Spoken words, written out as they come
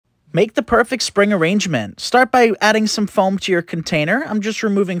Make the perfect spring arrangement. Start by adding some foam to your container. I'm just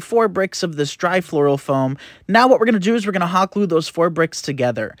removing 4 bricks of this dry floral foam. Now what we're going to do is we're going to hot glue those 4 bricks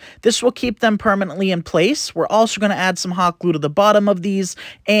together. This will keep them permanently in place. We're also going to add some hot glue to the bottom of these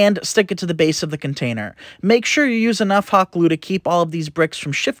and stick it to the base of the container. Make sure you use enough hot glue to keep all of these bricks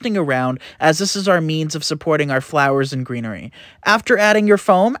from shifting around, as this is our means of supporting our flowers and greenery. After adding your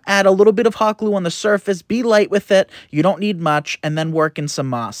foam, add a little bit of hot glue on the surface. Be light with it. You don't need much, and then work in some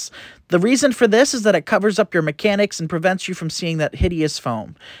moss. The reason for this is that it covers up your mechanics and prevents you from seeing that hideous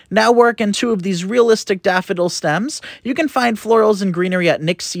foam. Now work in 2 of these realistic daffodil stems. You can find florals and greenery at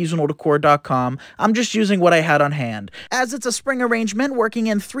nicksseasonaldecor.com. I'm just using what I had on hand. As it's a spring arrangement, working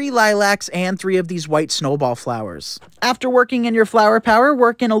in 3 lilacs and 3 of these white snowball flowers. After working in your flower power,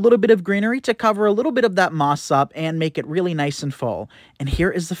 work in a little bit of greenery to cover a little bit of that moss up and make it really nice and full. And here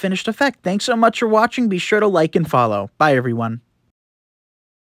is the finished effect. Thanks so much for watching. Be sure to like and follow. Bye, everyone.